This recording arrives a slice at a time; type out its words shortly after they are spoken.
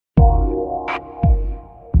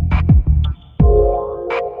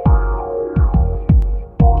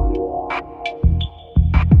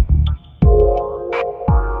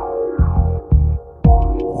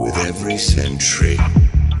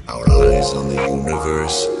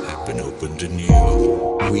universe have been opened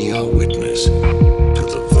anew. We are witness to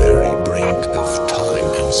the very brink of time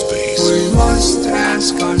and space. We must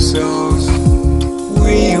ask ourselves,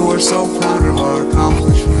 we who are so proud of our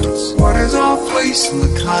accomplishments, what is our place in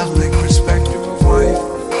the cosmic perspective of life?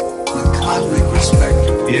 The cosmic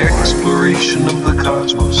perspective of The exploration of the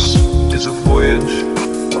cosmos is a voyage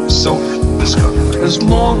of self-discovery. As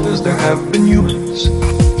long as there have been humans,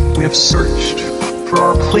 we have searched for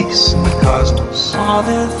our place in the cosmos. Are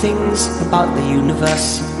there things about the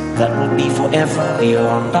universe that will be forever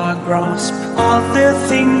beyond our grasp? Are there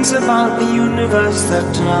things about the universe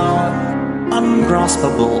that are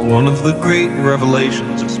ungraspable? One of the great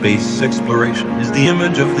revelations of space exploration is the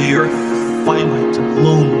image of the Earth, finite and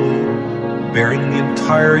lonely, bearing the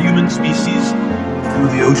entire human species through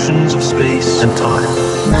the oceans of space and time.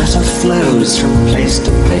 Matter flows from place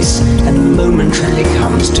to place and momentarily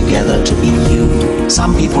comes together to be you.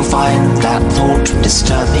 Some people find that thought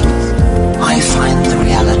disturbing. I find the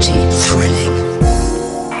reality thrilling.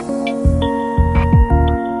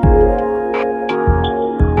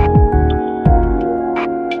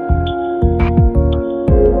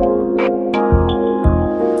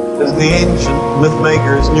 As the ancient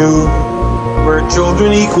myth-makers knew, we're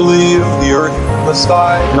children equally of the earth and the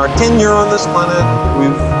sky. In our tenure on this planet,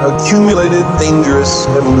 we've accumulated dangerous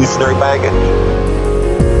evolutionary baggage.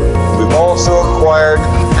 We've also acquired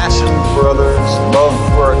compassion for others, love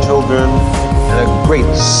for our children, and a great,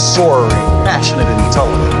 soaring, passionate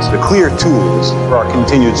intelligence, the clear tools for our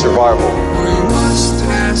continued survival. We must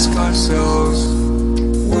ask ourselves,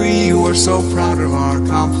 we who are so proud of our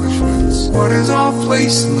accomplishments, what is our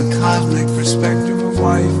place in the cosmic perspective of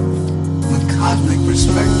life? The cosmic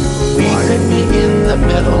perspective of We life. could be in the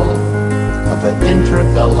middle of an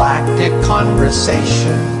intergalactic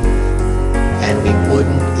conversation, and we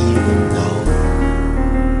wouldn't even know.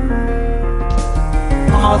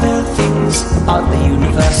 Are there things about the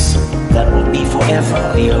universe that will be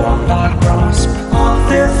forever beyond our grasp? Are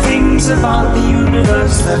there things about the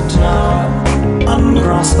universe that are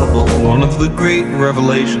ungraspable? One of the great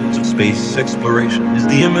revelations of space exploration is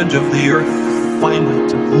the image of the Earth,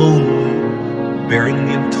 finite and lonely, bearing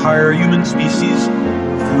the entire human species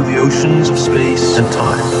through the oceans of space and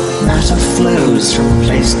time. Matter flows from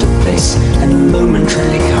place to place and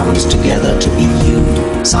momentarily comes together to be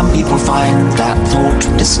you. Some people find that thought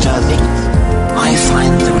disturbing. I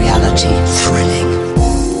find the reality thrilling.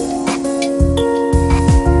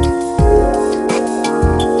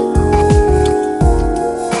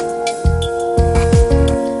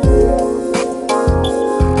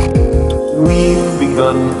 We've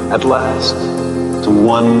begun at last to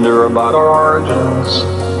wonder about our origins.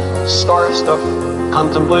 Star stuff,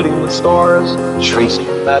 contemplating the stars, tracing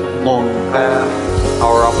that long path.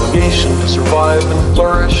 Our obligation to survive and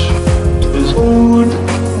flourish is owed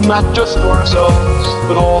not just to ourselves,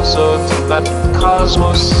 but also to that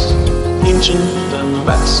cosmos, ancient and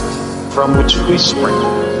vast, from which we spring.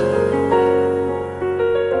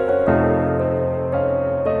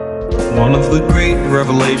 One of the great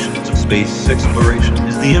revelations of space exploration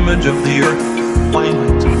is the image of the Earth,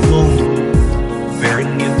 finite and lonely,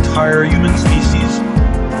 bearing the entire human species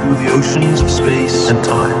through the oceans of space and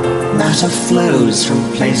time. Matter flows from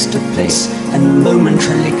place to place and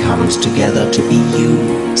momentarily comes together to be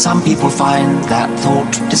you. Some people find that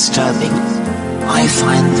thought disturbing. I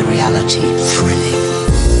find the reality thrilling.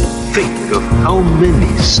 Think of how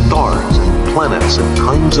many stars and planets and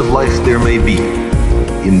kinds of life there may be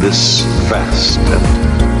in this vast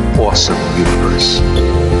and awesome universe.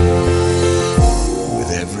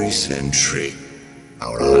 With every century,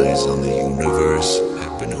 our eyes on the universe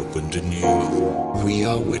have been opened anew. We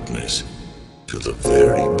are witness to the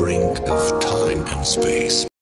very brink of time and space.